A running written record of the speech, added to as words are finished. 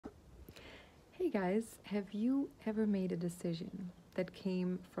Hey guys, have you ever made a decision that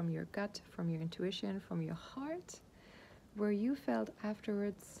came from your gut, from your intuition, from your heart, where you felt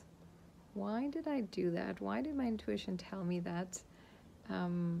afterwards, why did I do that? Why did my intuition tell me that?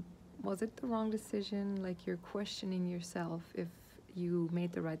 Was it the wrong decision? Like you're questioning yourself if you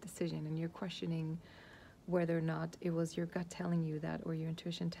made the right decision, and you're questioning whether or not it was your gut telling you that or your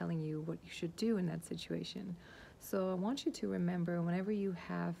intuition telling you what you should do in that situation. So I want you to remember, whenever you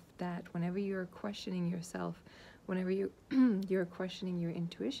have that, whenever you're questioning yourself, whenever you're questioning your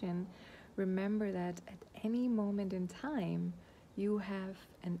intuition, remember that at any moment in time, you have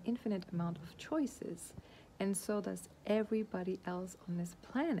an infinite amount of choices. And so does everybody else on this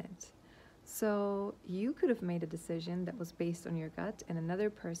planet. So you could have made a decision that was based on your gut, and another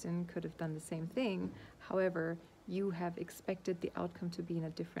person could have done the same thing. However, you have expected the outcome to be in a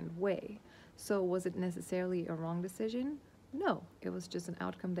different way. So was it necessarily a wrong decision? No, it was just an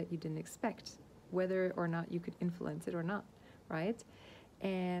outcome that you didn't expect, whether or not you could influence it or not, right?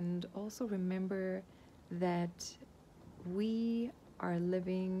 And also remember that we are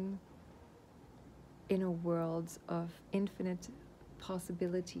living in a world of infinite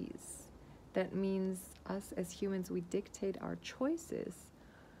possibilities. That means us as humans, we dictate our choices,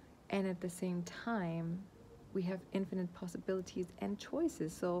 and at the same time, we have infinite possibilities and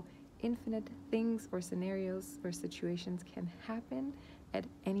choices. So infinite things or scenarios or situations can happen at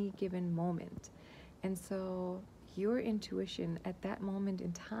any given moment. And so your intuition at that moment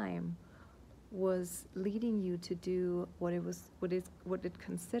in time was leading you to do what it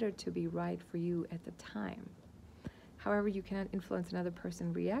considered to be right for you at the time. However, you cannot influence another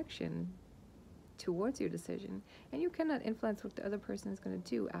person's reaction towards your decision, and you cannot influence what the other person is going to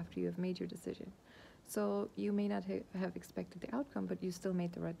do after you have made your decision. So you may not have expected the outcome, but you still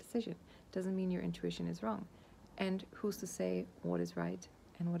made the right decision. Doesn't mean your intuition is wrong. And who's to say what is right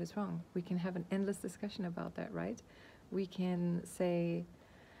and what is wrong? We can have an endless discussion about that, right? We can say,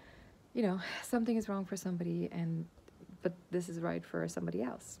 you know, something is wrong for somebody, but this is right for somebody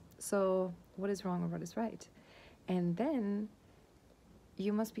else. So what is wrong or what is right? And then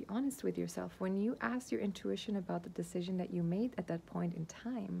you must be honest with yourself. When you ask your intuition about the decision that you made at that point in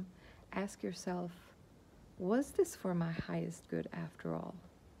time, ask yourself, was this for my highest good after all?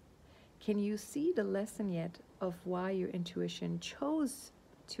 Can you see the lesson yet of why your intuition chose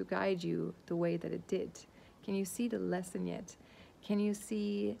to guide you the way that it did? Can you see the lesson yet? Can you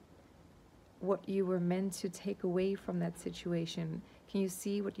see what you were meant to take away from that situation? Can you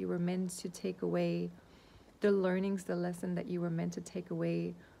see what you were meant to take away, the learnings, the lesson that you were meant to take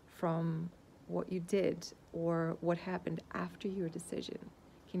away from what you did or what happened after your decision?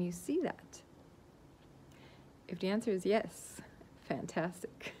 Can you see that? If the answer is yes,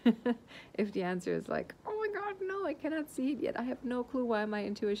 fantastic. If the answer is like, oh my God, no, I cannot see it yet, I have no clue why my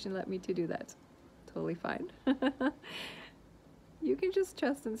intuition led me to do that, totally fine. You can just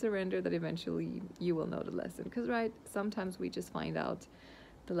trust and surrender that eventually you will know the lesson. Because, right, sometimes we just find out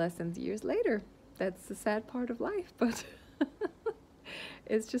the lessons years later. That's the sad part of life, but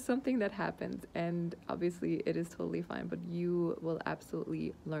it's just something that happens, and obviously it is totally fine, but you will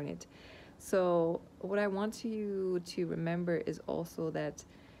absolutely learn it. So what I want you to remember is also that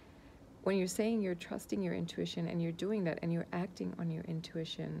when you're saying you're trusting your intuition and you're doing that and you're acting on your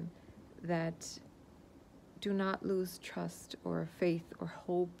intuition, that do not lose trust or faith or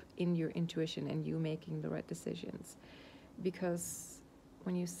hope in your intuition and you making the right decisions. Because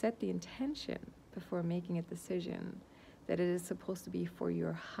when you set the intention before making a decision that it is supposed to be for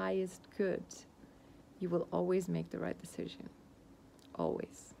your highest good, you will always make the right decision.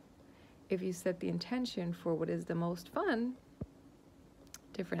 Always. If you set the intention for what is the most fun,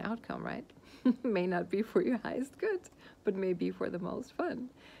 different outcome, right? May not be for your highest good, but may be for the most fun.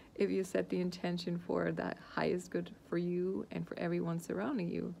 If you set the intention for that highest good for you and for everyone surrounding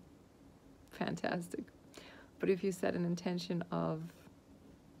you, fantastic. But if you set an intention of,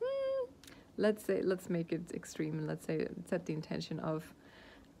 let's make it extreme, and let's say set the intention of,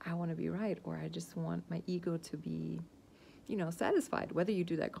 I want to be right, or I just want my ego to be, satisfied, whether you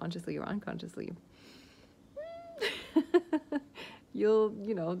do that consciously or unconsciously,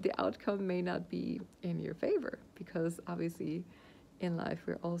 the outcome may not be in your favor, because obviously in life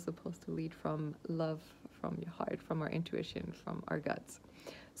we're all supposed to lead from love, from your heart, from our intuition, from our guts.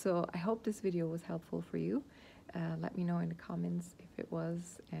 So I hope this video was helpful for you. Let me know in the comments if it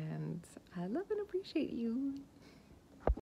was, and I love and appreciate you.